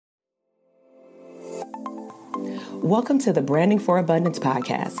Welcome to the Branding for Abundance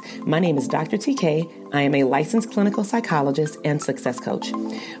podcast. My name is Dr. TK. I am a licensed clinical psychologist and success coach.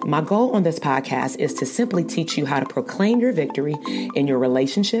 My goal on this podcast is to simply teach you how to proclaim your victory in your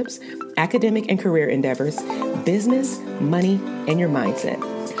relationships, academic and career endeavors, business, money, and your mindset.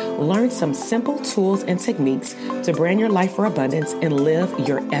 Learn some simple tools and techniques to brand your life for abundance and live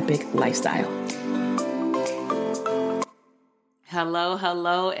your epic lifestyle.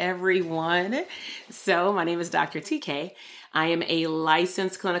 Hello, everyone. So my name is Dr. TK. I am a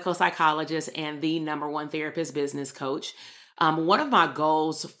licensed clinical psychologist and the #1 therapist business coach. One of my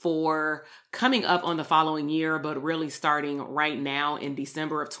goals for coming up on the following year, but really starting right now in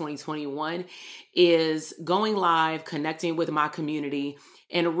December of 2021, is going live, connecting with my community,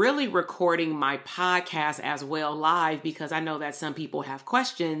 and really recording my podcast as well live, because I know that some people have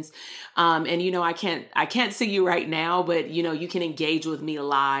questions. And I can't see you right now, but you can engage with me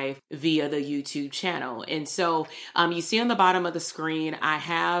live via the YouTube channel. And so you see on the bottom of the screen, I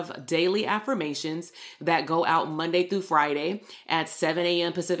have daily affirmations that go out Monday through Friday at 7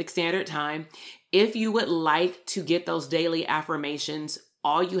 a.m. Pacific Standard Time. If you would like to get those daily affirmations,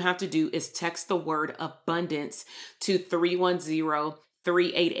 all you have to do is text the word abundance to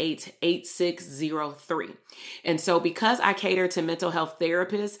 310-388-8603. And so because I cater to mental health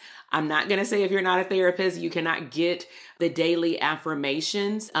therapists, I'm not going to say if you're not a therapist, you cannot get the daily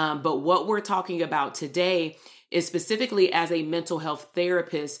affirmations. But what we're talking about today is specifically as a mental health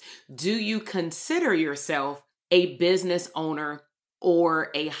therapist, do you consider yourself a business owner or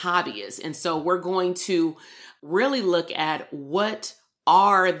a hobbyist? And so we're going to really look at what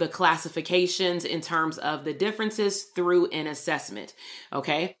are the classifications in terms of the differences through an assessment.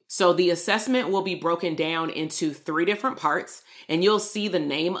 Okay. So the assessment will be broken down into 3 different parts, and you'll see the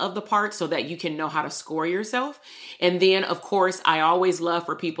name of the part so that you can know how to score yourself. And then of course, I always love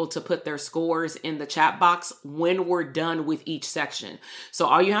for people to put their scores in the chat box when we're done with each section. So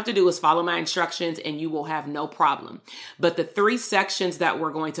all you have to do is follow my instructions and you will have no problem. But the 3 sections that we're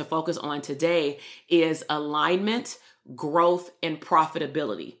going to focus on today is alignment, growth, and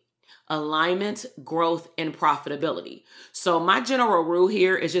profitability. Alignment, growth, and profitability. So my general rule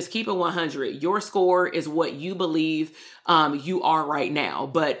here is just keep it 100. Your score is what you believe you are right now,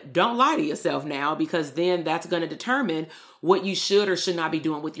 but don't lie to yourself now, because then that's going to determine what you should or should not be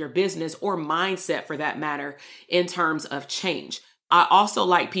doing with your business or mindset, for that matter, in terms of change. I also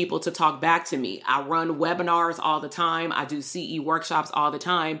like people to talk back to me. I run webinars all the time. I do CE workshops all the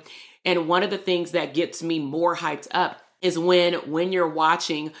time. And one of the things that gets me more hyped up is when you're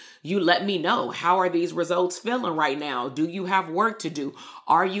watching, you let me know, how are these results feeling right now? Do you have work to do?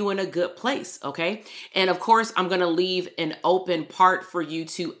 Are you in a good place? Okay. And of course, I'm going to leave an open part for you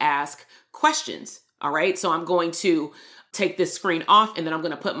to ask questions. All right. So I'm going to take this screen off and then I'm going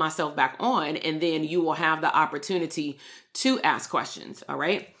to put myself back on, and then you will have the opportunity to ask questions. All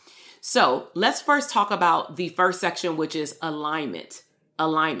right. So let's first talk about the first section, which is alignment.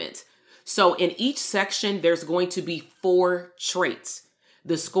 So in each section, there's going to be 4 traits.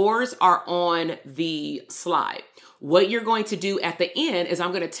 The scores are on the slide. What you're going to do at the end is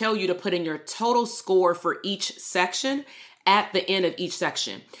I'm going to tell you to put in your total score for each section at the end of each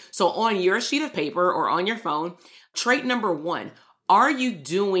section. So on your sheet of paper or on your phone, trait number 1, are you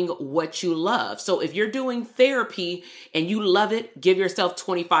doing what you love? So if you're doing therapy and you love it, give yourself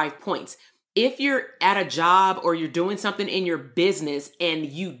 25 points. If you're at a job or you're doing something in your business and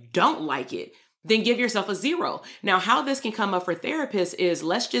you don't like it, then give yourself a 0. Now, how this can come up for therapists is,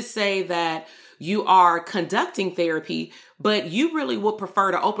 let's just say that you are conducting therapy, but you really would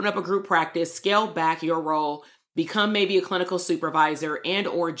prefer to open up a group practice, scale back your role, become maybe a clinical supervisor, and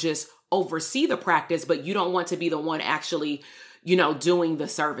or just oversee the practice, but you don't want to be the one actually doing the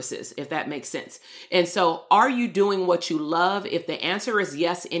services, if that makes sense. And so are you doing what you love? If the answer is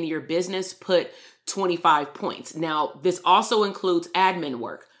yes in your business, put 25 points. Now, this also includes admin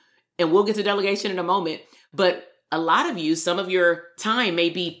work, and we'll get to delegation in a moment, but a lot of you, some of your time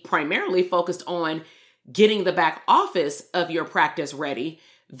may be primarily focused on getting the back office of your practice ready.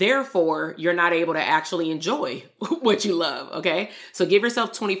 Therefore, you're not able to actually enjoy what you love, okay? So give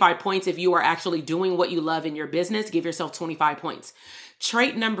yourself 25 points. If you are actually doing what you love in your business, give yourself 25 points.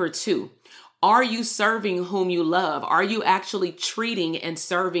 Trait number 2, are you serving whom you love? Are you actually treating and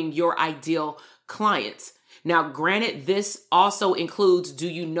serving your ideal clients? Now, granted, this also includes, do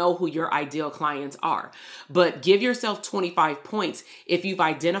you know who your ideal clients are? But give yourself 25 points if you've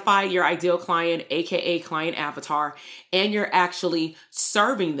identified your ideal client, aka client avatar, and you're actually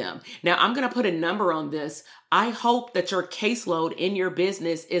serving them. Now, I'm going to put a number on this. I hope that your caseload in your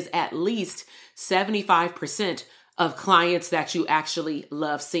business is at least 75% of clients that you actually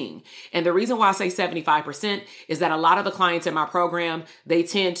love seeing. And the reason why I say 75% is that a lot of the clients in my program, they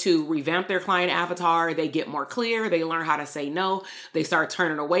tend to revamp their client avatar. They get more clear. They learn how to say no. They start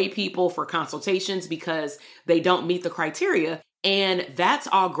turning away people for consultations because they don't meet the criteria. And that's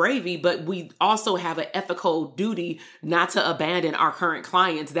all gravy, but we also have an ethical duty not to abandon our current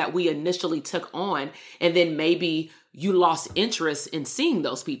clients that we initially took on. And then maybe you lost interest in seeing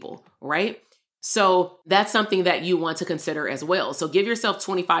those people, right? So that's something that you want to consider as well. So give yourself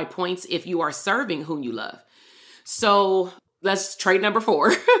 25 points if you are serving whom you love. So let's trade number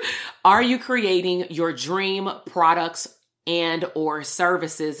 4. Are you creating your dream products and or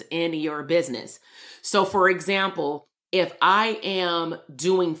services in your business? So for example, if I am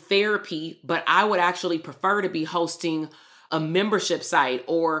doing therapy, but I would actually prefer to be hosting a membership site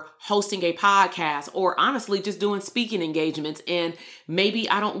or hosting a podcast or honestly just doing speaking engagements, and maybe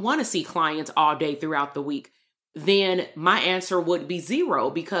I don't want to see clients all day throughout the week, then my answer would be 0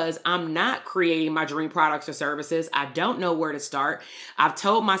 because I'm not creating my dream products or services. I don't know where to start. I've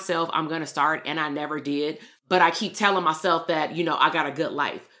told myself I'm going to start and I never did, but I keep telling myself that, I got a good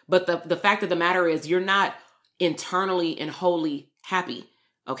life. But the fact of the matter is you're not internally and wholly happy.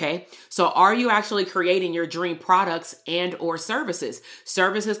 Okay. So are you actually creating your dream products and or services?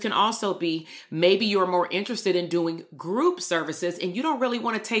 Services can also be maybe you're more interested in doing group services and you don't really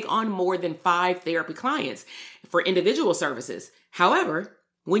want to take on more than 5 therapy clients for individual services. However,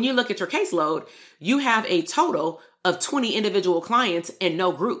 when you look at your caseload, you have a total of 20 individual clients and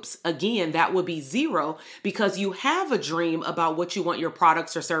no groups. Again, that would be 0 because you have a dream about what you want your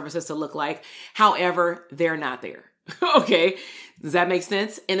products or services to look like. However, they're not there. Okay. Does that make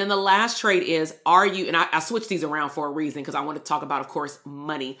sense? And then the last trait is, are you, and I switched these around for a reason because I want to talk about, of course,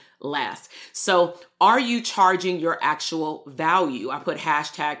 money last. So are you charging your actual value? I put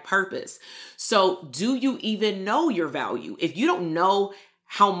 #purpose. So do you even know your value? If you don't know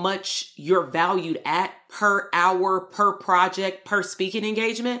how much you're valued at per hour, per project, per speaking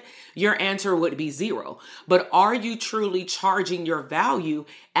engagement, your answer would be 0. But are you truly charging your value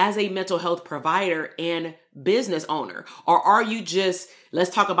as a mental health provider and business owner? Or are you just,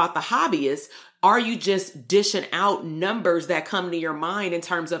 let's talk about the hobbyist, are you just dishing out numbers that come to your mind in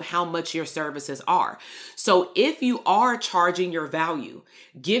terms of how much your services are? So if you are charging your value,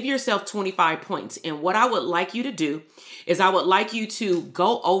 give yourself 25 points. And what I would like you to do is I would like you to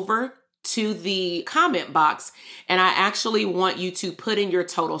go over to the comment box and I actually want you to put in your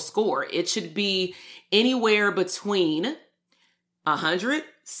total score. It should be anywhere between 100,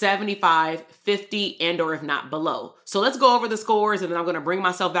 75, 50, and or if not below. So let's go over the scores and then I'm going to bring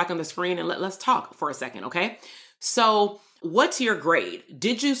myself back on the screen and let's talk for a second, okay? So what's your grade?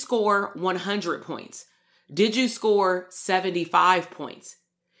 Did you score 100 points? Did you score 75 points?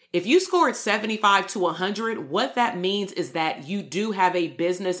 If you scored 75 to 100, what that means is that you do have a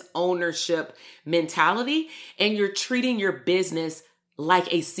business ownership mentality and you're treating your business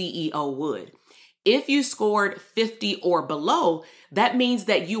like a CEO would. If you scored 50 or below, that means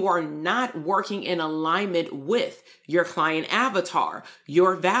that you are not working in alignment with your client avatar,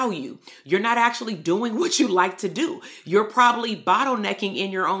 your value. You're not actually doing what you like to do. You're probably bottlenecking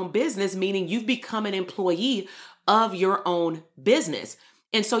in your own business, meaning you've become an employee of your own business.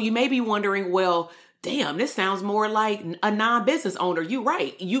 And so you may be wondering, well, damn, this sounds more like a non-business owner. You're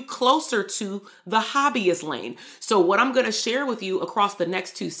right. You closer to the hobbyist lane. So what I'm going to share with you across the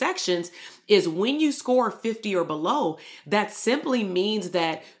next 2 sections is when you score 50 or below, that simply means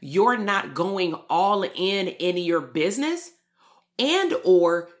that you're not going all in your business and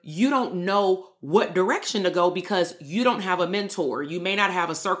or you don't know what direction to go because you don't have a mentor. You may not have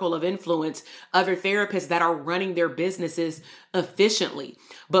a circle of influence, other therapists that are running their businesses efficiently.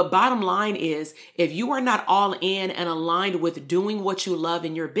 But bottom line is, if you are not all in and aligned with doing what you love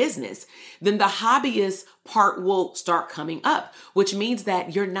in your business, then the hobbyist part will start coming up, which means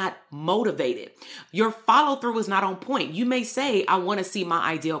that you're not motivated. Your follow through is not on point. You may say, I want to see my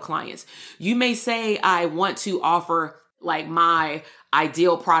ideal clients. You may say, I want to offer like my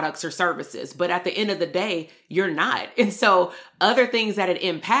ideal products or services. But at the end of the day, you're not. And so other things that it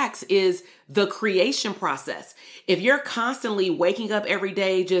impacts is the creation process. If you're constantly waking up every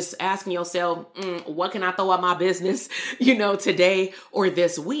day, just asking yourself, what can I throw at my business, today or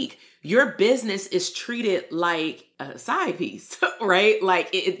this week? Your business is treated like a side piece, right?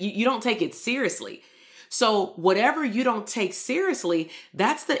 Like you don't take it seriously. So whatever you don't take seriously,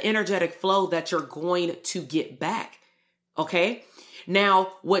 that's the energetic flow that you're going to get back. Okay.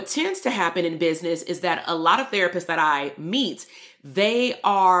 Now, what tends to happen in business is that a lot of therapists that I meet, they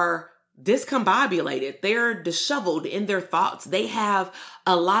are discombobulated. They're disheveled in their thoughts. They have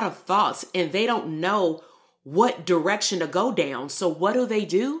a lot of thoughts and they don't know what direction to go down. So what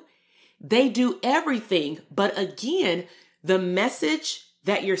do? They do everything. But again, the message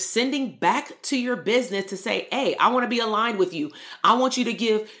that you're sending back to your business to say, hey, I want to be aligned with you. I want you to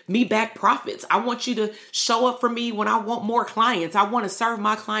give me back profits. I want you to show up for me when I want more clients. I want to serve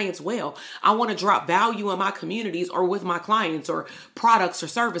my clients well. I want to drop value in my communities or with my clients or products or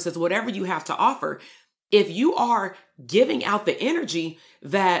services, whatever you have to offer. If you are giving out the energy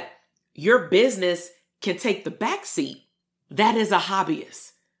that your business can take the back seat, that is a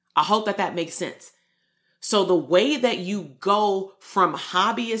hobbyist. I hope that makes sense. So the way that you go from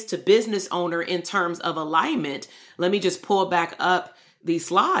hobbyist to business owner in terms of alignment, let me just pull back up these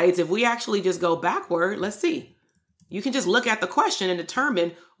slides. If we actually just go backward, let's see. You can just look at the question and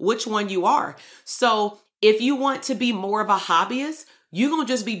determine which one you are. So if you want to be more of a hobbyist, you're going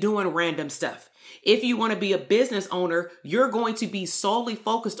to just be doing random stuff. If you want to be a business owner, you're going to be solely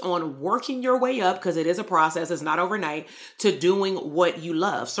focused on working your way up, because it is a process, it's not overnight, to doing what you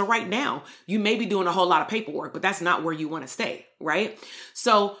love. So right now, you may be doing a whole lot of paperwork, but that's not where you want to stay, right?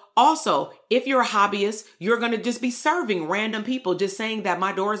 So also, if you're a hobbyist, you're going to just be serving random people, just saying that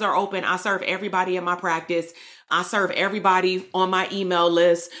my doors are open. I serve everybody in my practice. I serve everybody on my email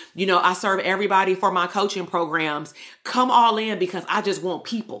list. I serve everybody for my coaching programs. Come all in because I just want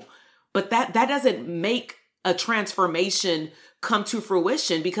people. But that doesn't make a transformation come to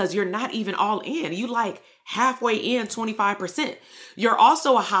fruition, because you're not even all in. You like halfway in, 25%. You're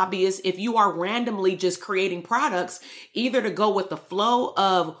also a hobbyist if you are randomly just creating products, either to go with the flow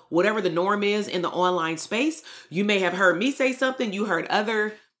of whatever the norm is in the online space. You may have heard me say something, you heard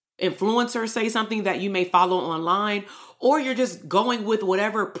other influencers say something that you may follow online, or you're just going with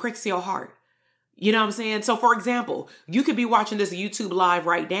whatever pricks your heart. You know what I'm saying? So for example, you could be watching this YouTube live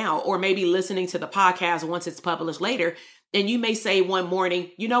right now, or maybe listening to the podcast once it's published later. And you may say one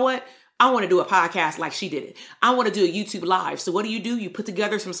morning, you know what? I want to do a podcast like she did it. I want to do a YouTube live. So what do? You put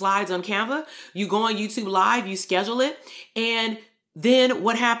together some slides on Canva, you go on YouTube live, you schedule it. And then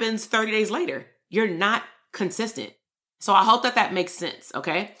what happens 30 days later? You're not consistent. So I hope that makes sense.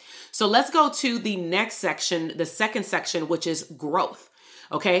 Okay. So let's go to the next section, the second section, which is growth.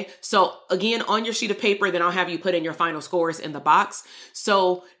 Okay. So again, on your sheet of paper, then I'll have you put in your final scores in the box.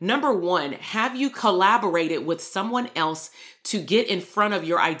 So number one, have you collaborated with someone else to get in front of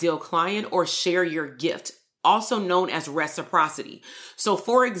your ideal client or share your gift, also known as reciprocity? So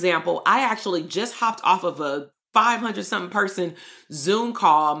for example, I actually just hopped off of a 500 something person Zoom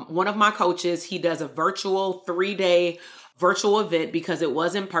call. One of my coaches, he does a virtual 3-day virtual event because it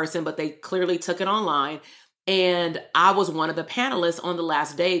was in person, but they clearly took it online. And I was one of the panelists on the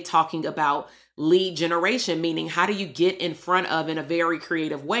last day talking about lead generation, meaning how do you get in front of, in a very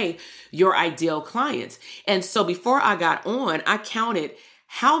creative way, your ideal clients. And so before I got on, I counted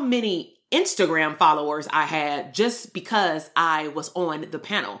how many Instagram followers I had just because I was on the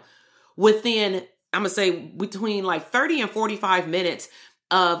panel. Within, I'm going to say between like 30 and 45 minutes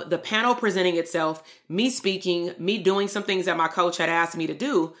of the panel presenting itself, me speaking, me doing some things that my coach had asked me to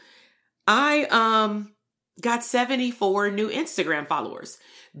do, I got 74 new Instagram followers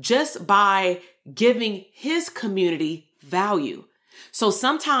just by giving his community value. So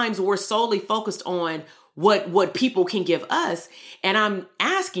sometimes we're solely focused on what people can give us. And I'm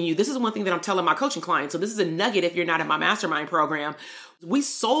asking you, this is one thing that I'm telling my coaching clients. So this is a nugget if you're not in my mastermind program. We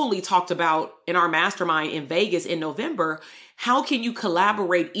solely talked about in our mastermind in Vegas in November, how can you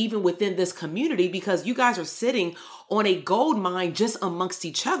collaborate even within this community? Because you guys are sitting on a gold mine just amongst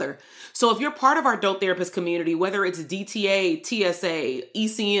each other. So if you're part of our Dope Therapist community, whether it's DTA, TSA,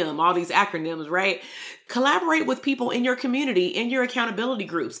 ECM, all these acronyms, right? Collaborate with people in your community, in your accountability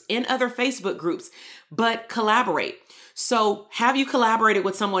groups, in other Facebook groups, but collaborate. So have you collaborated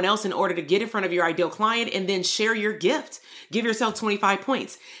with someone else in order to get in front of your ideal client and then share your gift? Give yourself 25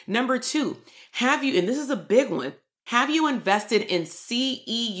 points. Number two, have you, and this is a big one, have you invested in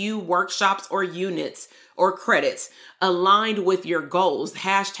CEU workshops or units or credits aligned with your goals?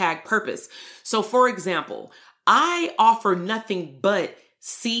 #purpose. So for example, I offer nothing but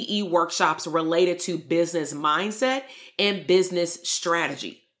CE workshops related to business mindset and business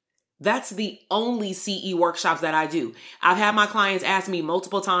strategy. That's the only CE workshops that I do. I've had my clients ask me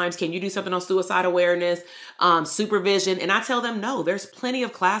multiple times, can you do something on suicide awareness, supervision? And I tell them, no, there's plenty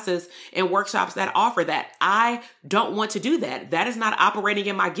of classes and workshops that offer that. I don't want to do that. That is not operating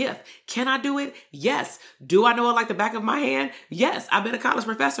in my gift. Can I do it? Yes. Do I know it like the back of my hand? Yes. I've been a college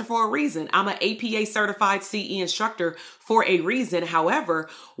professor for a reason. I'm an APA certified CE instructor for a reason. However,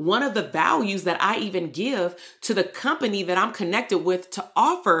 one of the values that I even give to the company that I'm connected with to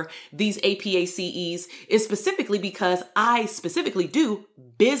offer these APA CEs is specifically because I specifically do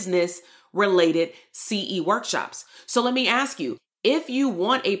business related CE workshops. So let me ask you, if you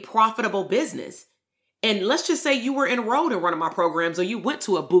want a profitable business, and let's just say you were enrolled in one of my programs or you went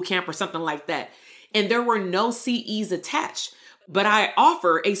to a boot camp or something like that, and there were no CEs attached, but I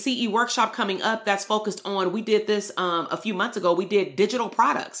offer a CE workshop coming up that's focused on, we did this a few months ago, we did digital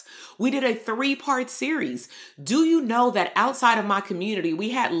products. We did a 3-part series. Do you know that outside of my community, we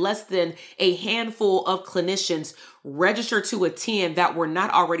had less than a handful of clinicians register to attend that were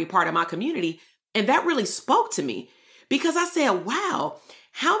not already part of my community? And that really spoke to me because I said, wow,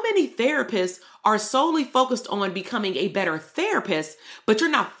 how many therapists are solely focused on becoming a better therapist, but you're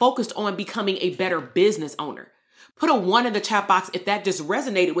not focused on becoming a better business owner? Put a 1 in the chat box if that just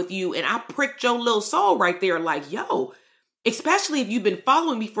resonated with you and I pricked your little soul right there like, yo, especially if you've been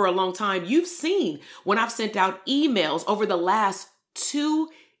following me for a long time, you've seen when I've sent out emails over the last 2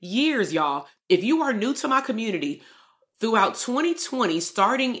 years, y'all. If you are new to my community, throughout 2020,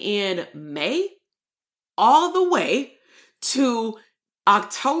 starting in May, all the way to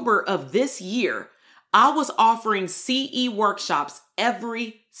October of this year, I was offering CE workshops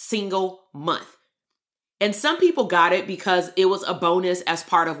every single month. And some people got it because it was a bonus as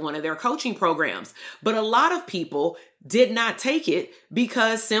part of one of their coaching programs. But a lot of people did not take it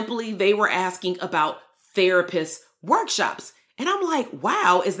because simply they were asking about therapist workshops. And I'm like,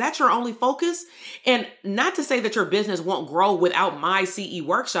 wow, is that your only focus? And not to say that your business won't grow without my CE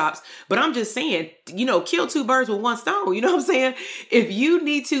workshops, but I'm just saying, kill 2 birds with 1 stone. You know what I'm saying? If you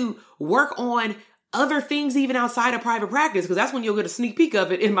need to work on other things even outside of private practice, because that's when you'll get a sneak peek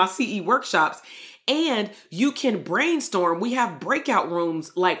of it in my CE workshops, and you can brainstorm. We have breakout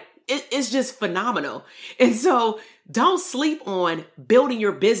rooms. Like it's just phenomenal. And so don't sleep on building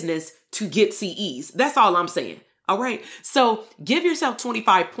your business to get CEs. That's all I'm saying. All right. So give yourself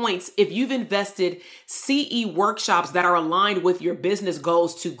 25 points if you've invested CE workshops that are aligned with your business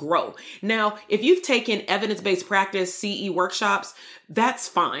goals to grow. Now, if you've taken evidence-based practice CE workshops, that's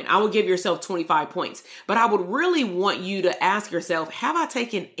fine. I would give yourself 25 points. But I would really want you to ask yourself, have I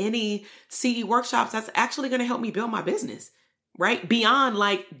taken any CE workshops that's actually going to help me build my business, right? Beyond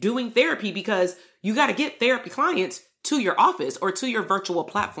like doing therapy, because you got to get therapy clients to your office or to your virtual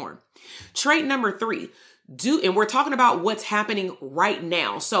platform. Trait number 3. And we're talking about what's happening right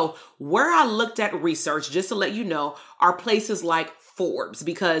now. So where I looked at research, just to let you know, are places like Forbes,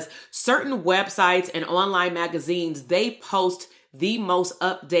 because certain websites and online magazines, they post the most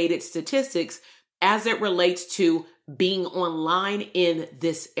updated statistics as it relates to being online in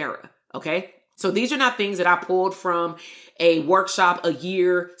this era. Okay. So these are not things that I pulled from a workshop a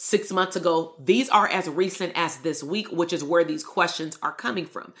year, 6 months ago. These are as recent as this week, which is where these questions are coming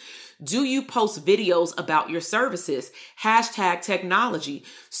from. Do you post videos about your services? Hashtag technology.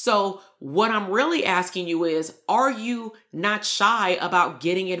 So what I'm really asking you is, are you not shy about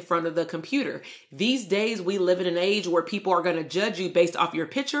getting in front of the computer? These days, we live in an age where people are going to judge you based off your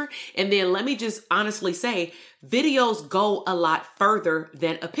picture. And then let me just honestly say, videos go a lot further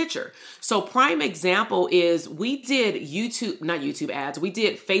than a picture. So prime example is we did not YouTube ads. We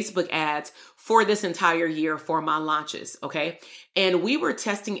did Facebook ads for this entire year for my launches. Okay. And we were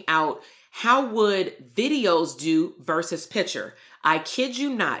testing out how would videos do versus picture. I kid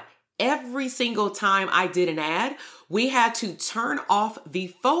you not. Every single time I did an ad, we had to turn off the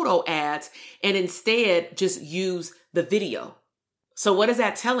photo ads and instead just use the video. So what is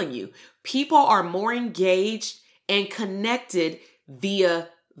that telling you? People are more engaged and connected via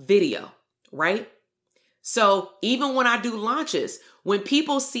video, right? So even when I do launches, when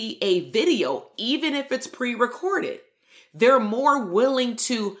people see a video, even if it's pre-recorded, they're more willing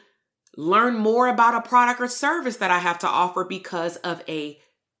to learn more about a product or service that I have to offer because of a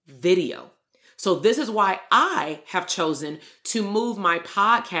video. So this is why I have chosen to move my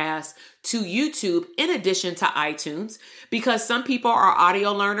podcast to YouTube in addition to iTunes, because some people are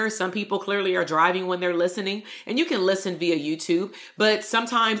audio learners. Some people clearly are driving when they're listening, and you can listen via YouTube, but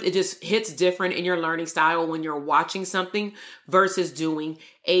sometimes it just hits different in your learning style when you're watching something versus doing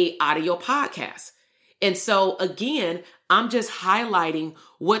a audio podcast. And so again, I'm just highlighting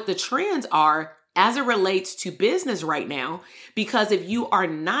what the trends are as it relates to business right now, because if you are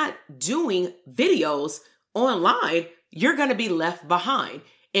not doing videos online, you're going to be left behind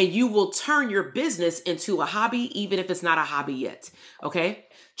and you will turn your business into a hobby, even if it's not a hobby yet. Okay.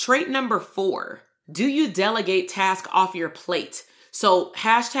 Trait number 4, do you delegate tasks off your plate? So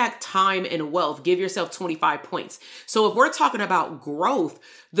hashtag time and wealth, give yourself 25 points. So if we're talking about growth,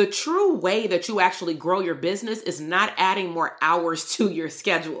 the true way that you actually grow your business is not adding more hours to your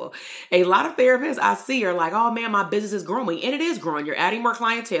schedule. A lot of therapists I see are like, oh man, my business is growing. And it is growing. You're adding more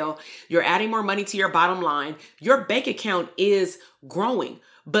clientele. You're adding more money to your bottom line. Your bank account is growing.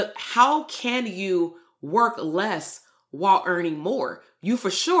 But how can you work less while earning more? You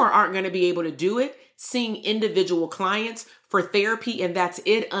for sure aren't going to be able to do it seeing individual clients for therapy, and that's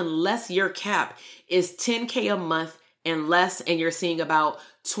it, unless your cap is $10K a month and less, and you're seeing about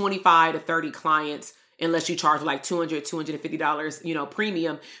 25 to 30 clients, unless you charge like $200, $250,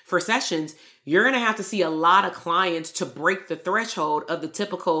 premium for sessions. You're going to have to see a lot of clients to break the threshold of the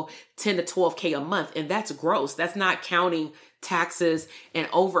typical 10 to 12K a month. And that's gross. That's not counting taxes and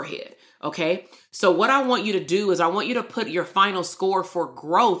overhead. Okay. So what I want you to do is I want you to put your final score for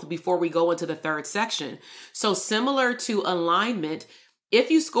growth before we go into the third section. So similar to alignment,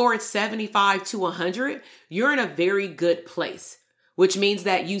 if you scored 75 to 100, you're in a very good place, which means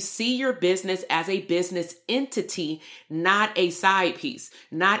that you see your business as a business entity, not a side piece,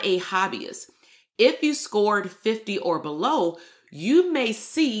 not a hobbyist. If you scored 50 or below, you may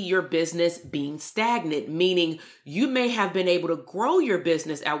see your business being stagnant, meaning you may have been able to grow your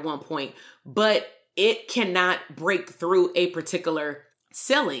business at one point, but it cannot break through a particular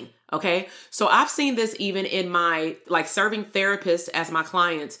ceiling. Okay. So I've seen this even in my serving therapists as my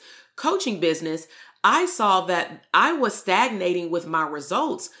clients coaching business. I saw that I was stagnating with my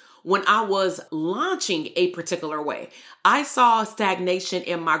results when I was launching a particular way. I saw stagnation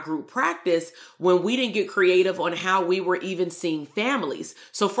in my group practice when we didn't get creative on how we were even seeing families.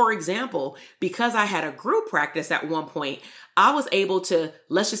 So for example, because I had a group practice at one point, I was able to,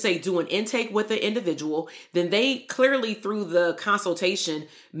 let's just say, do an intake with the individual. Then they clearly through the consultation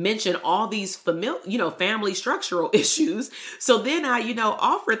mentioned all these family structural issues. So then I,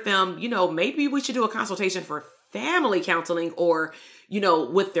 offered them, maybe we should do a consultation for family counseling or,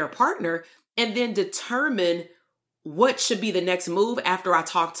 with their partner, and then determine what should be the next move after I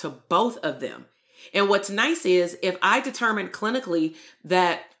talk to both of them. And what's nice is if I determined clinically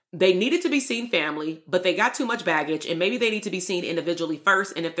that they needed to be seen family, but they got too much baggage and maybe they need to be seen individually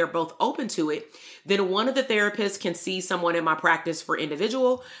first. And if they're both open to it, then one of the therapists can see someone in my practice for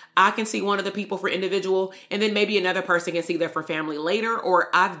individual. I can see one of the people for individual, and then maybe another person can see them for family later. Or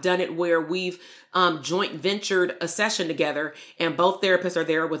I've done it where we've joint ventured a session together and both therapists are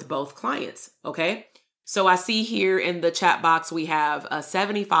there with both clients. Okay. So I see here in the chat box, we have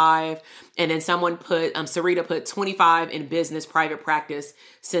 75, and then someone put, Sarita put 25 in business, private practice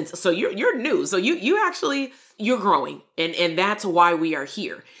so you're new. So you're growing, and that's why we are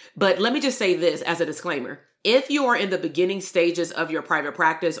here. But let me just say this as a disclaimer. If you are in the beginning stages of your private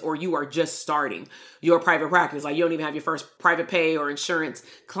practice, or you are just starting your private practice, like you don't even have your first private pay or insurance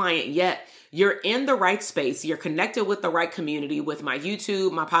client yet, you're in the right space. You're connected with the right community with my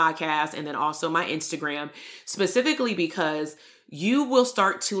YouTube, my podcast, and then also my Instagram, specifically because you will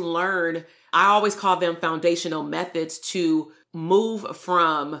start to learn, I always call them foundational methods to move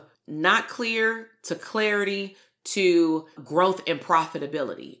from not clear to clarity to growth and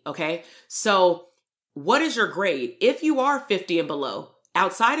profitability. Okay. So what is your grade? If you are 50 and below,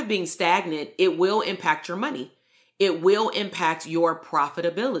 outside of being stagnant, it will impact your money. It will impact your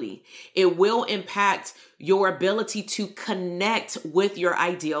profitability. It will impact your ability to connect with your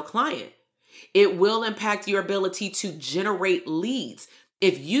ideal client. It will impact your ability to generate leads.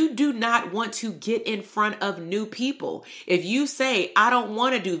 If you do not want to get in front of new people, if you say, I don't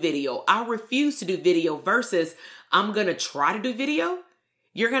want to do video, I refuse to do video versus I'm going to try to do video,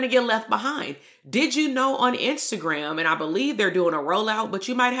 you're going to get left behind. Did you know on Instagram, and I believe they're doing a rollout, but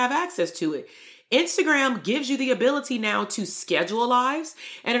you might have access to it. Instagram gives you the ability now to schedule lives,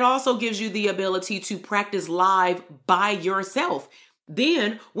 and it also gives you the ability to practice live by yourself.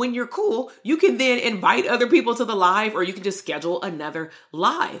 Then when you're cool, you can then invite other people to the live, or you can just schedule another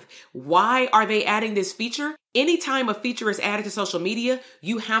live. Why are they adding this feature? Anytime a feature is added to social media,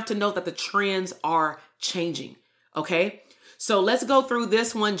 you have to know that the trends are changing. Okay. So let's go through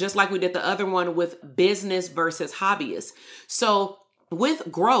this one just like we did the other one with business versus hobbyist. So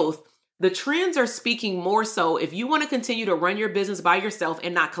with growth, the trends are speaking more so if you want to continue to run your business by yourself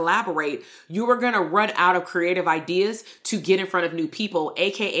and not collaborate, you are going to run out of creative ideas to get in front of new people,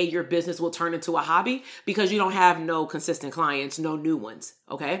 aka your business will turn into a hobby because you don't have no consistent clients, no new ones,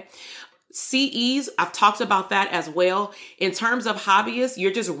 okay? CEs, I've talked about that as well. In terms of hobbyists,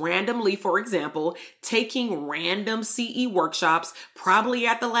 you're just randomly, for example, taking random CE workshops, probably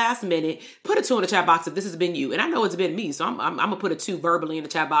at the last minute. Put a 2 in the chat box if this has been you. And I know it's been me, so I'm going to put a 2 verbally in the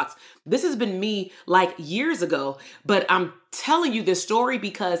chat box. This has been me like years ago, but I'm telling you this story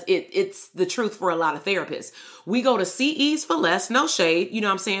because it's the truth for a lot of therapists. We go to CEs for less, no shade. You know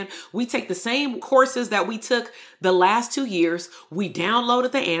what I'm saying? We take the same courses that we took the last 2 years. We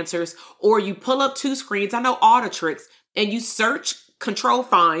downloaded the answers, or you pull up 2 screens. I know all the tricks, and you search Control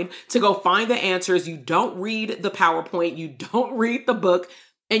Find to go find the answers. You don't read the PowerPoint. You don't read the book.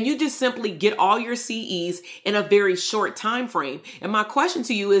 And you just simply get all your CEs in a very short time frame. And my question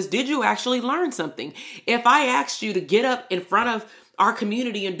to you is, did you actually learn something? If I asked you to get up in front of our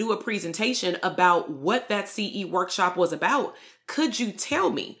community and do a presentation about what that CE workshop was about, could you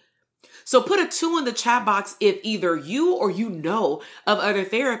tell me? So put a 2 in the chat box if either you or you know of other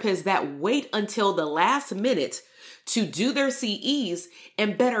therapists that wait until the last minute to do their CEs.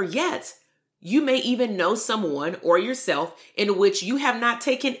 And better yet, you may even know someone or yourself in which you have not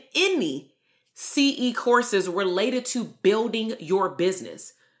taken any CE courses related to building your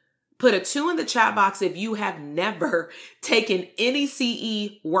business. Put a 2 in the chat box if you have never taken any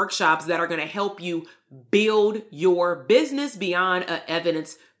CE workshops that are going to help you build your business beyond an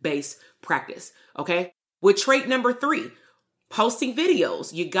evidence-based practice. Okay. With trait number 3, posting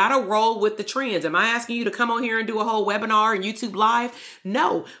videos. You got to roll with the trends. Am I asking you to come on here and do a whole webinar and YouTube live?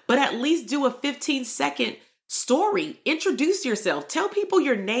 No, but at least do a 15-second story. Introduce yourself. Tell people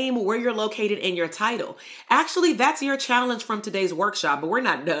your name, where you're located, and your title. Actually, that's your challenge from today's workshop, but we're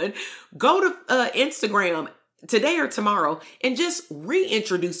not done. Go to Instagram today or tomorrow and just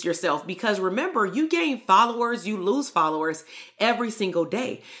reintroduce yourself, because remember, you gain followers, you lose followers every single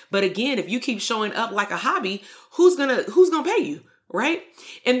day. But again, if you keep showing up like a hobby, who's gonna pay you, right?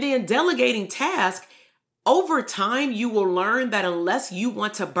 And then delegating tasks. Over time, you will learn that unless you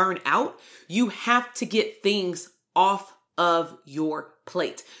want to burn out, you have to get things off of your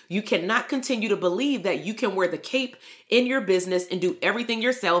plate. You cannot continue to believe that you can wear the cape in your business and do everything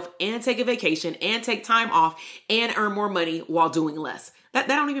yourself and take a vacation and take time off and earn more money while doing less. That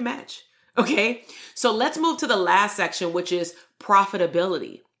don't even match. Okay. So let's move to the last section, which is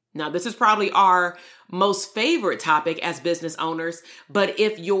profitability. Now, this is probably our most favorite topic as business owners, but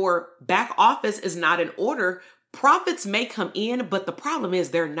if your back office is not in order, profits may come in, but the problem is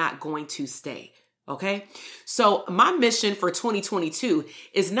they're not going to stay. Okay. So my mission for 2022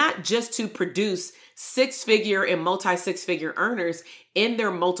 is not just to produce 6-figure and multi-6-figure earners in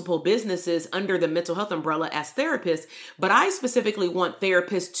their multiple businesses under the mental health umbrella as therapists, but I specifically want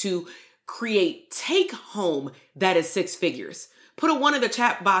therapists to create take home that is 6 figures. Put a 1 in the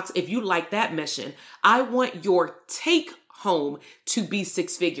chat box if you like that mission. I want your take home to be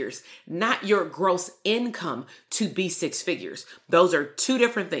 6 figures, not your gross income to be 6 figures. Those are 2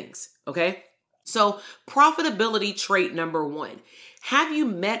 different things. Okay. So profitability trait number 1. Have you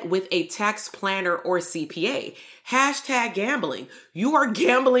met with a tax planner or CPA? #gambling. You are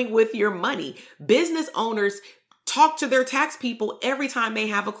gambling with your money. Business owners talk to their tax people every time they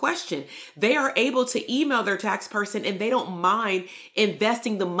have a question. They are able to email their tax person and they don't mind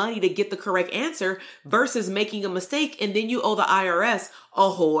investing the money to get the correct answer versus making a mistake and then you owe the IRS a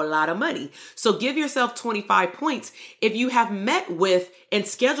whole lot of money. So give yourself 25 points if you have met with and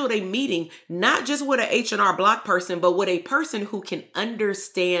scheduled a meeting, not just with an H&R Block person, but with a person who can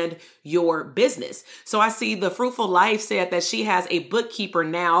understand your business. So I see the Fruitful Life said that she has a bookkeeper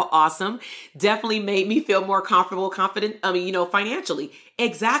now. Awesome. Definitely made me feel more comfortable, confident, financially.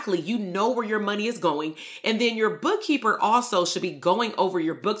 Exactly. You know where your money is going. And then your bookkeeper also should be going over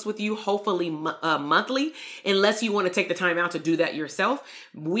your books with you, hopefully monthly, unless you want to take the time out to do that yourself.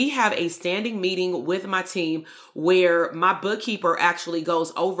 We have a standing meeting with my team where my bookkeeper actually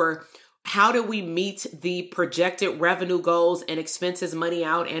goes over how do we meet the projected revenue goals and expenses, money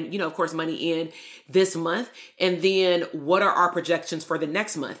out, and, of course, money in this month. And then what are our projections for the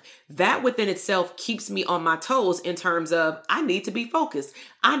next month? That within itself keeps me on my toes in terms of I need to be focused.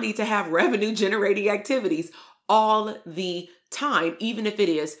 I need to have revenue generating activities all the time, even if it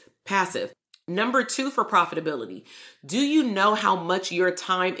is passive. Number 2 for profitability. Do you know how much your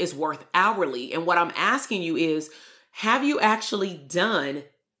time is worth hourly? And what I'm asking you is, have you actually done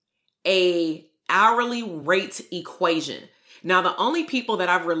a hourly rate equation? Now, the only people that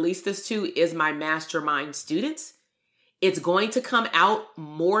I've released this to is my mastermind students. It's going to come out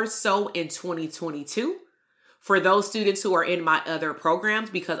more so in 2022 for those students who are in my other programs,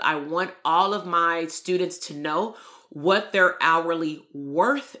 because I want all of my students to know what their hourly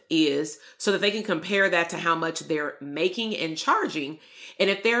worth is so that they can compare that to how much they're making and charging. And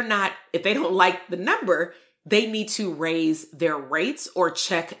if they don't like the number, they need to raise their rates or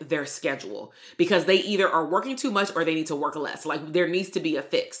check their schedule, because they either are working too much or they need to work less. Like, there needs to be a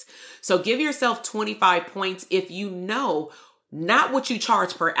fix. So give yourself 25 points if you know not what you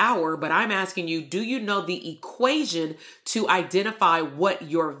charge per hour, but I'm asking you, do you know the equation to identify what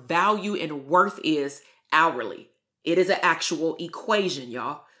your value and worth is hourly? It is an actual equation,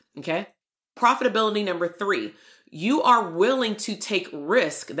 y'all. Okay. Profitability number 3. you are willing to take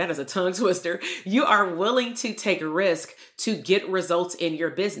risk. That is a tongue twister. You are willing to take risk to get results in your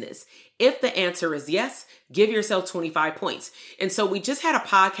business. If the answer is yes, give yourself 25 points. And so we just had a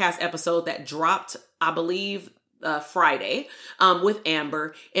podcast episode that dropped, I believe, Friday with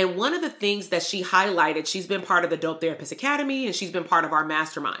Amber. And one of the things that she highlighted, she's been part of the Dope Therapist Academy and she's been part of our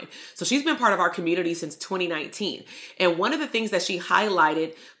mastermind. So she's been part of our community since 2019. And one of the things that she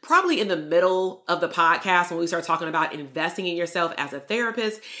highlighted probably in the middle of the podcast when we start talking about investing in yourself as a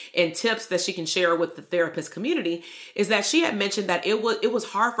therapist and tips that she can share with the therapist community is that she had mentioned that it was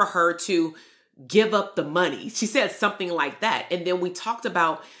hard for her to give up the money. She said something like that. And then we talked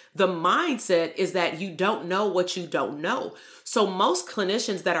about the mindset is that you don't know what you don't know. So most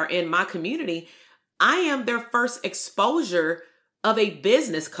clinicians that are in my community, I am their first exposure of a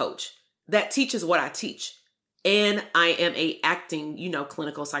business coach that teaches what I teach. And I am a acting,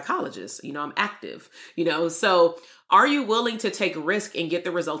 clinical psychologist. I'm active, so are you willing to take risk and get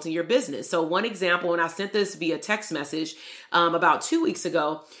the results in your business? So one example, and I sent this via text message about 2 weeks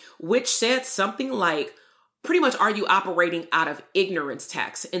ago, which said something like, pretty much, are you operating out of ignorance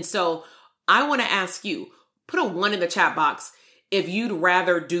tax? And so I want to ask you, put a 1 in the chat box if you'd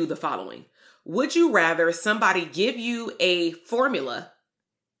rather do the following. Would you rather somebody give you a formula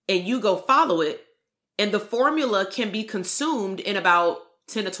and you go follow it and the formula can be consumed in about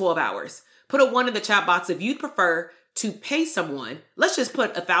 10 to 12 hours? Put a 1 in the chat box if you'd prefer to pay someone. Let's just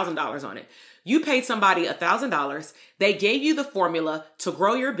put $1,000 on it. You paid somebody $1,000. They gave you the formula to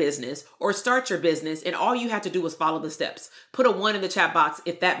grow your business or start your business. And all you have to do was follow the steps. Put a 1 in the chat box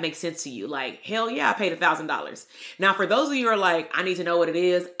if that makes sense to you. Like, hell yeah, I paid $1,000. Now, for those of you who are like, I need to know what it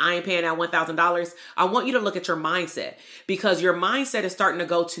is. I ain't paying that $1,000. I want you to look at your mindset because your mindset is starting to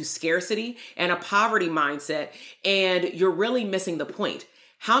go to scarcity and a poverty mindset. And you're really missing the point.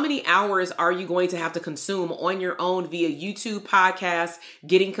 How many hours are you going to have to consume on your own via YouTube, podcasts,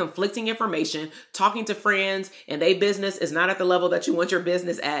 getting conflicting information, talking to friends, and their business is not at the level that you want your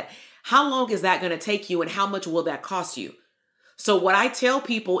business at? How long is that going to take you and how much will that cost you? So what I tell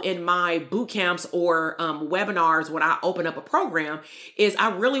people in my boot camps or webinars when I open up a program is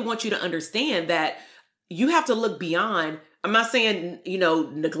I really want you to understand that you have to look beyond. I'm not saying,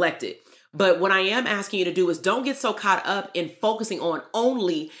 neglect it. But what I am asking you to do is don't get so caught up in focusing on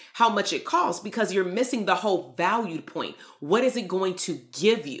only how much it costs because you're missing the whole valued point. What is it going to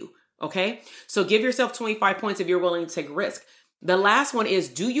give you? Okay. So give yourself 25 points if you're willing to take a risk. The last one is,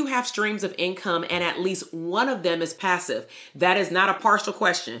 do you have streams of income and at least one of them is passive? That is not a partial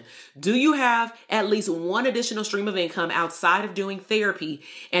question. Do you have at least one additional stream of income outside of doing therapy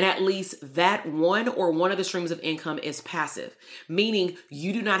and at least that one or one of the streams of income is passive, meaning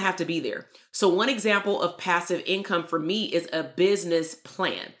you do not have to be there. So one example of passive income for me is a business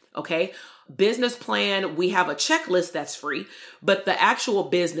plan. Okay. Business plan, we have a checklist that's free, but the actual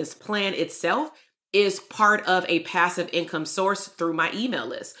business plan itself is part of a passive income source through my email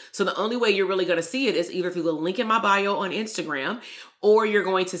list. So the only way you're really going to see it is either through the link in my bio on Instagram, or you're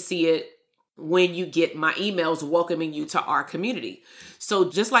going to see it when you get my emails welcoming you to our community.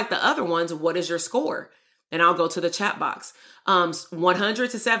 So just like the other ones, what is your score? And I'll go to the chat box.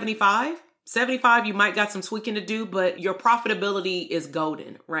 100 to 75. 75, you might got some tweaking to do, but your profitability is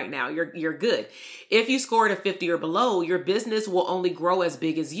golden right now. You're good. If you scored a 50 or below, your business will only grow as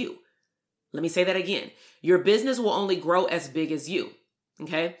big as you. Let me say that again. Your business will only grow as big as you.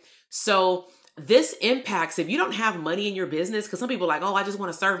 Okay. So this impacts if you don't have money in your business, because some people are like, oh, I just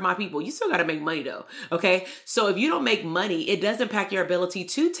want to serve my people. You still got to make money though. Okay. So if you don't make money, it does impact your ability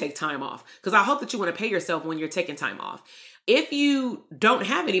to take time off, because I hope that you want to pay yourself when you're taking time off. If you don't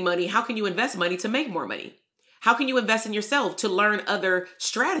have any money, how can you invest money to make more money? How can you invest in yourself to learn other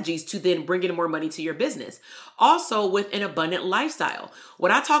strategies to then bring in more money to your business? Also, with an abundant lifestyle. What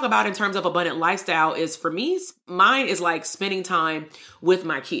I talk about in terms of abundant lifestyle is, for me, mine is like spending time with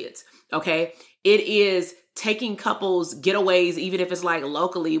my kids. Okay. It is taking couples getaways, even if it's like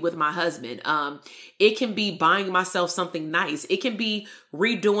locally with my husband. It can be buying myself something nice. It can be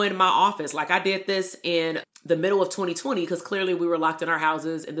redoing my office. Like I did this in the middle of 2020, because clearly we were locked in our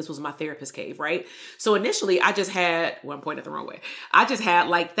houses and this was my therapist cave, right? So initially I just had, well, I'm pointing it the wrong way. I just had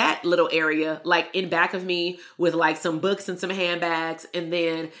like that little area like in back of me with like some books and some handbags. And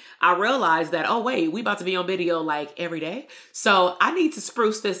then I realized that, oh wait, we about to be on video like every day. So I need to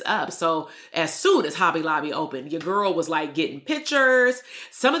spruce this up. So as soon as Hobby Lobby opened, your girl was like getting pictures.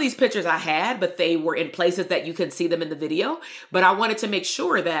 Some of these pictures I had, but they were in places that you could see them in the video. But I wanted to make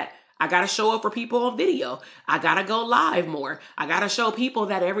sure that I got to show up for people on video. I got to go live more. I got to show people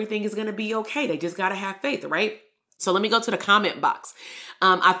that everything is going to be okay. They just got to have faith, right? So let me go to the comment box.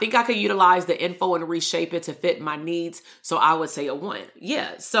 I think I could utilize the info and reshape it to fit my needs. So I would say a 1.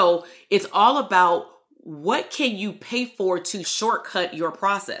 Yeah. So it's all about what can you pay for to shortcut your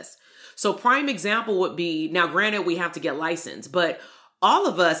process. So prime example would be, now granted, we have to get licensed, but all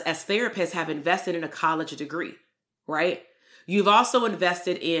of us as therapists have invested in a college degree, right? You've also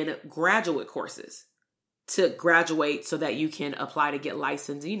invested in graduate courses to graduate so that you can apply to get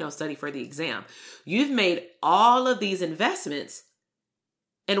licensed, study for the exam. You've made all of these investments.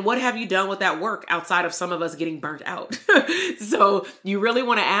 And what have you done with that work outside of some of us getting burnt out? So you really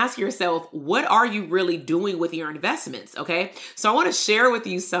want to ask yourself, what are you really doing with your investments? Okay. So I want to share with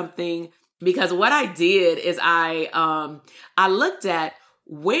you something, because what I did is I looked at,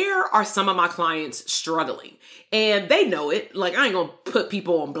 where are some of my clients struggling? And they know it. Like, I ain't going to put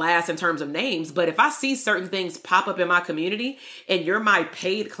people on blast in terms of names, but if I see certain things pop up in my community and you're my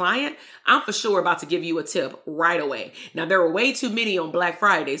paid client, I'm for sure about to give you a tip right away. Now, there were way too many on Black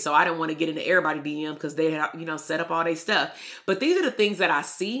Friday, so I didn't want to get into everybody DM because they had, set up all their stuff. But these are the things that I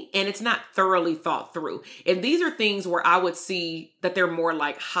see, and it's not thoroughly thought through. And these are things where I would see that they're more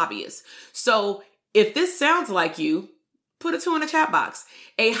like hobbyists. So if this sounds like you, put a 2 in the chat box.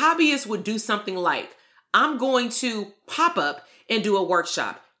 A hobbyist would do something like, I'm going to pop up and do a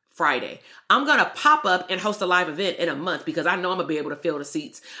workshop Friday. I'm going to pop up and host a live event in a month because I know I'm going to be able to fill the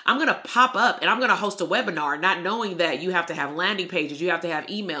seats. I'm going to pop up and I'm going to host a webinar, not knowing that you have to have landing pages, you have to have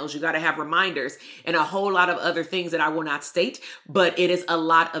emails, you got to have reminders, and a whole lot of other things that I will not state, but it is a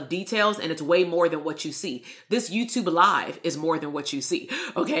lot of details and it's way more than what you see. This YouTube live is more than what you see,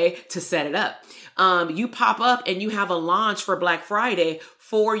 okay, to set it up. You pop up and you have a launch for Black Friday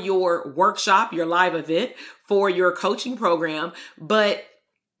for your workshop, your live event, for your coaching program. But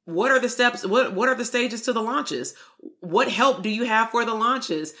what are the steps? What are the stages to the launches? What help do you have for the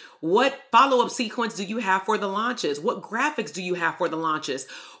launches? What follow-up sequence do you have for the launches? What graphics do you have for the launches?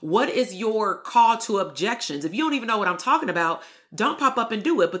 What is your call to objections? If you don't even know what I'm talking about, don't pop up and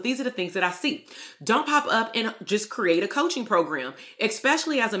do it. But these are the things that I see. Don't pop up and just create a coaching program,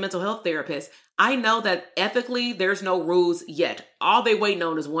 especially as a mental health therapist. I know that ethically, there's no rules yet. All they waiting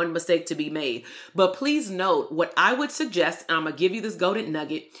on is one mistake to be made. But please note, what I would suggest, and I'm going to give you this golden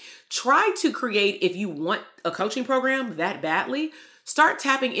nugget, try to create, if you want a coaching program that badly, start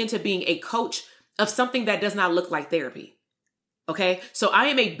tapping into being a coach of something that does not look like therapy. Okay, so I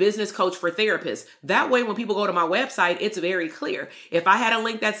am a business coach for therapists. That way, when people go to my website, it's very clear. If I had a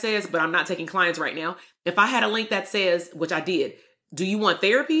link that says, but I'm not taking clients right now. If I had a link that says, which I did, do you want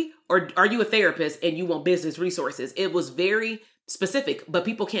therapy or are you a therapist and you want business resources? It was very specific, but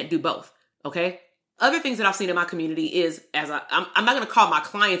people can't do both. Okay. Other things that I've seen in my community is, I'm not going to call my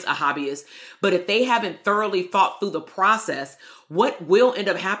clients a hobbyist, but if they haven't thoroughly thought through the process, what will end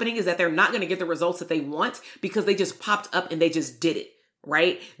up happening is that they're not going to get the results that they want because they just popped up and they just did it.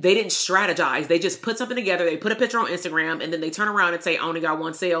 Right? They didn't strategize. They just put something together. They put a picture on Instagram and then they turn around and say, I only got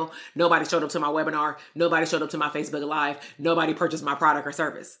one sale. Nobody showed up to my webinar. Nobody showed up to my Facebook Live. Nobody purchased my product or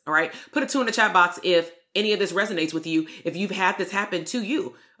service. All right. Put a 2 in the chat box if any of this resonates with you, if you've had this happen to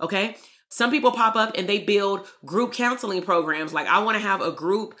you. Okay. Some people pop up and they build group counseling programs. Like, I want to have a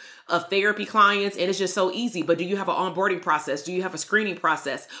group of therapy clients and it's just so easy. But do you have an onboarding process? Do you have a screening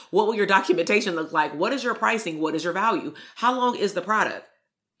process? What will your documentation look like? What is your pricing? What is your value? How long is the product?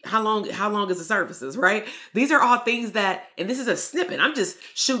 How long is the services, right? These are all things that, and this is a snippet. I'm just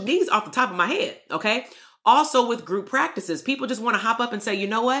shooting these off the top of my head. Okay. Also with group practices, people just want to hop up and say, you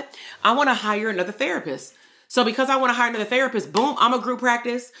know what? I want to hire another therapist. So because I want to hire another therapist, boom, I'm a group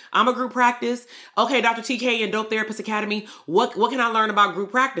practice. Okay, Dr. TK and Dope Therapist Academy. What can I learn about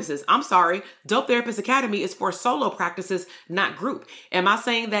group practices? I'm sorry. Dope Therapist Academy is for solo practices, not group. Am I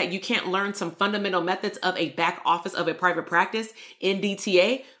saying that you can't learn some fundamental methods of a back office of a private practice in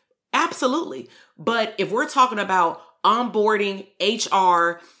DTA? Absolutely. But if we're talking about onboarding,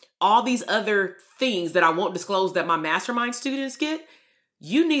 HR, all these other things that I won't disclose that my mastermind students get,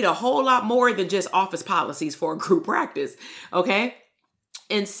 you need a whole lot more than just office policies for a group practice. Okay.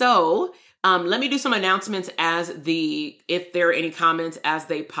 And so let me do some announcements if there are any comments as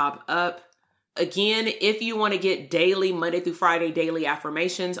they pop up. Again, if you want to get daily, Monday through Friday, daily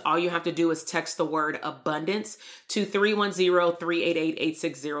affirmations, all you have to do is text the word abundance to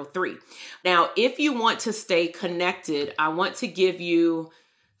 310-388-8603. Now, if you want to stay connected, I want to give you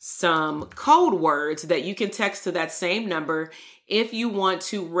some code words that you can text to that same number if you want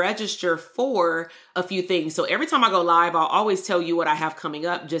to register for a few things. So every time I go live, I'll always tell you what I have coming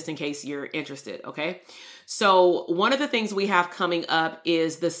up just in case you're interested. Okay. So one of the things we have coming up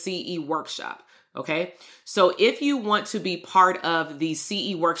is the CE workshop. Okay. So if you want to be part of the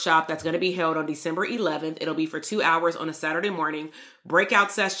CE workshop that's going to be held on December 11th, it'll be for 2 hours on a Saturday morning.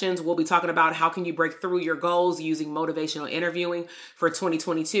 Breakout sessions. We'll be talking about how can you break through your goals using motivational interviewing for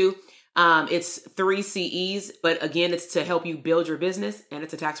 2022. It's 3 CEs, but again, it's to help you build your business and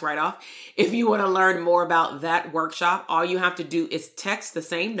it's a tax write-off. If you want to learn more about that workshop, all you have to do is text the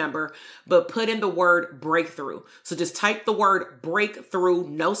same number, but put in the word breakthrough. So just type the word breakthrough,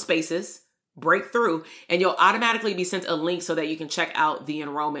 no spaces, breakthrough, and you'll automatically be sent a link so that you can check out the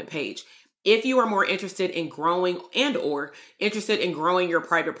enrollment page. If you are more interested in growing or interested in growing your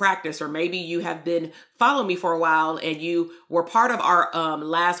private practice, or maybe you have been following me for a while and you were part of our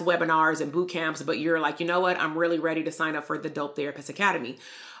last webinars and boot camps, but you're like, you know what, I'm really ready to sign up for the Dope Therapist Academy.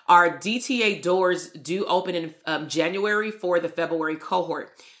 Our DTA doors do open in January for the February cohort.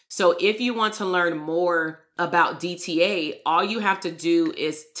 So if you want to learn more about DTA, all you have to do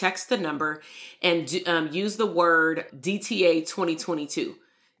is text the number and use the word DTA 2022.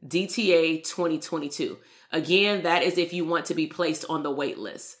 DTA 2022. Again, that is if you want to be placed on the wait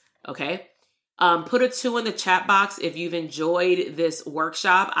list. Okay. Put a 2 in the chat box if you've enjoyed this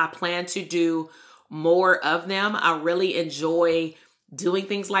workshop. I plan to do more of them. I really enjoy doing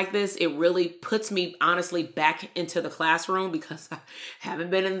things like this. It really puts me honestly back into the classroom because I haven't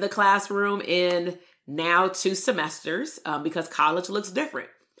been in the classroom in now 2 semesters because college looks different.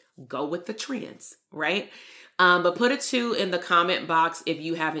 Go with the trends, right? But put a 2 in the comment box if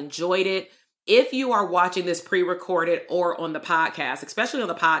you have enjoyed it. If you are watching this pre-recorded or on the podcast, especially on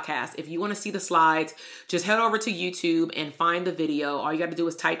the podcast, if you want to see the slides, just head over to YouTube and find the video. All you got to do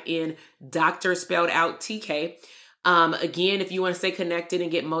is type in Dr. spelled out TK. Again, if you want to stay connected and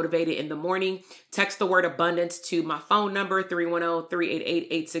get motivated in the morning, text the word abundance to my phone number,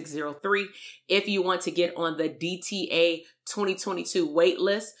 310-388-8603. If you want to get on the DTA 2022 wait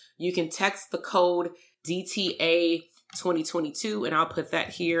list, you can text the code DTA 2022, and I'll put that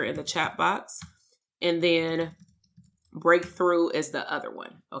here in the chat box. And then breakthrough is the other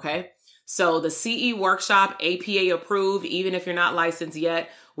one. Okay. So the CE workshop, APA approved, even if you're not licensed yet,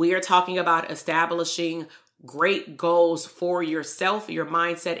 we are talking about establishing great goals for yourself, your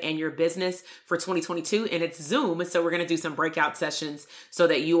mindset, and your business for 2022. And it's Zoom. So we're going to do some breakout sessions so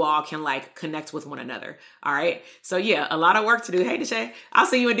that you all can connect with one another. All right. So yeah, a lot of work to do. Hey, Deshae, I'll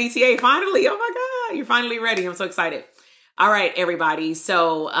see you in DTA finally. Oh my God, you're finally ready. I'm so excited. All right, everybody.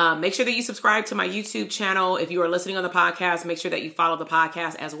 So make sure that you subscribe to my YouTube channel. If you are listening on the podcast, make sure that you follow the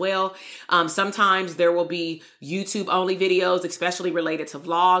podcast as well. Sometimes there will be YouTube only videos, especially related to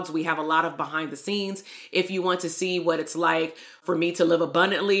vlogs. We have a lot of behind the scenes. If you want to see what it's like for me to live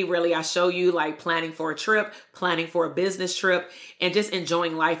abundantly, really, I show you planning for a trip, planning for a business trip, and just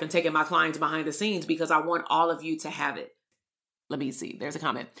enjoying life and taking my clients behind the scenes because I want all of you to have it. Let me see. There's a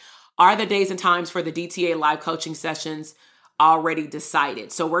comment. Are the days and times for the DTA live coaching sessions already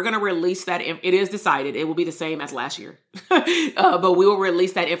decided? So we're going to release that. It is decided. It will be the same as last year, but we will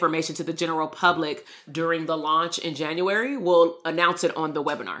release that information to the general public during the launch in January. We'll announce it on the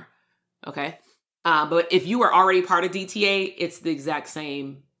webinar. Okay. But if you were already part of DTA, it's the exact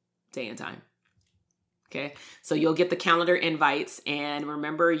same day and time. Okay. So you'll get the calendar invites, and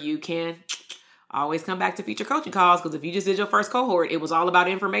remember, you can always come back to future coaching calls, because if you just did your first cohort, it was all about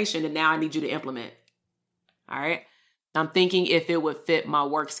information, and now I need you to implement. All right. I'm thinking if it would fit my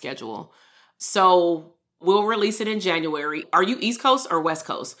work schedule. So we'll release it in January. Are you East Coast or West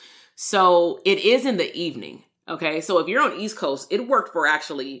Coast? So it is in the evening. Okay. So if you're on East Coast, it worked for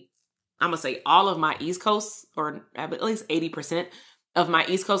actually, I'm going to say all of my East Coast, or at least 80% of my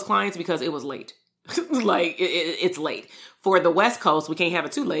East Coast clients, because it was late. It's late. For the West Coast, we can't have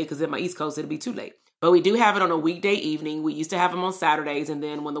it too late, because in my East Coast, it'll be too late. But we do have it on a weekday evening. We used to have them on Saturdays. And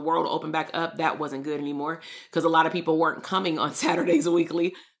then when the world opened back up, that wasn't good anymore because a lot of people weren't coming on Saturdays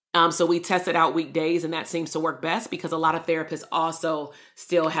weekly. So we tested out weekdays, and that seems to work best because a lot of therapists also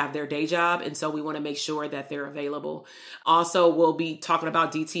still have their day job. And so we want to make sure that they're available. Also, we'll be talking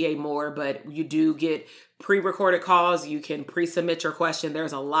about DTA more, but you do get pre-recorded calls. You can pre-submit your question.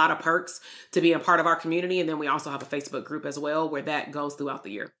 There's a lot of perks to being part of our community. And then we also have a Facebook group as well, where that goes throughout the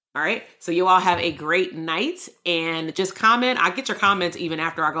year. All right. So you all have a great night, and just comment. I get your comments even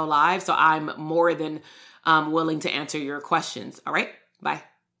after I go live. So I'm more than willing to answer your questions. All right. Bye.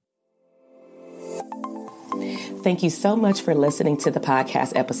 Thank you so much for listening to the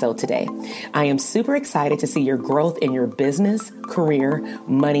podcast episode today. I am super excited to see your growth in your business, career,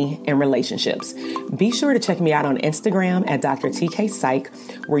 money, and relationships. Be sure to check me out on Instagram at Dr. TK Psych,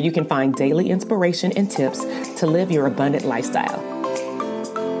 where you can find daily inspiration and tips to live your abundant lifestyle.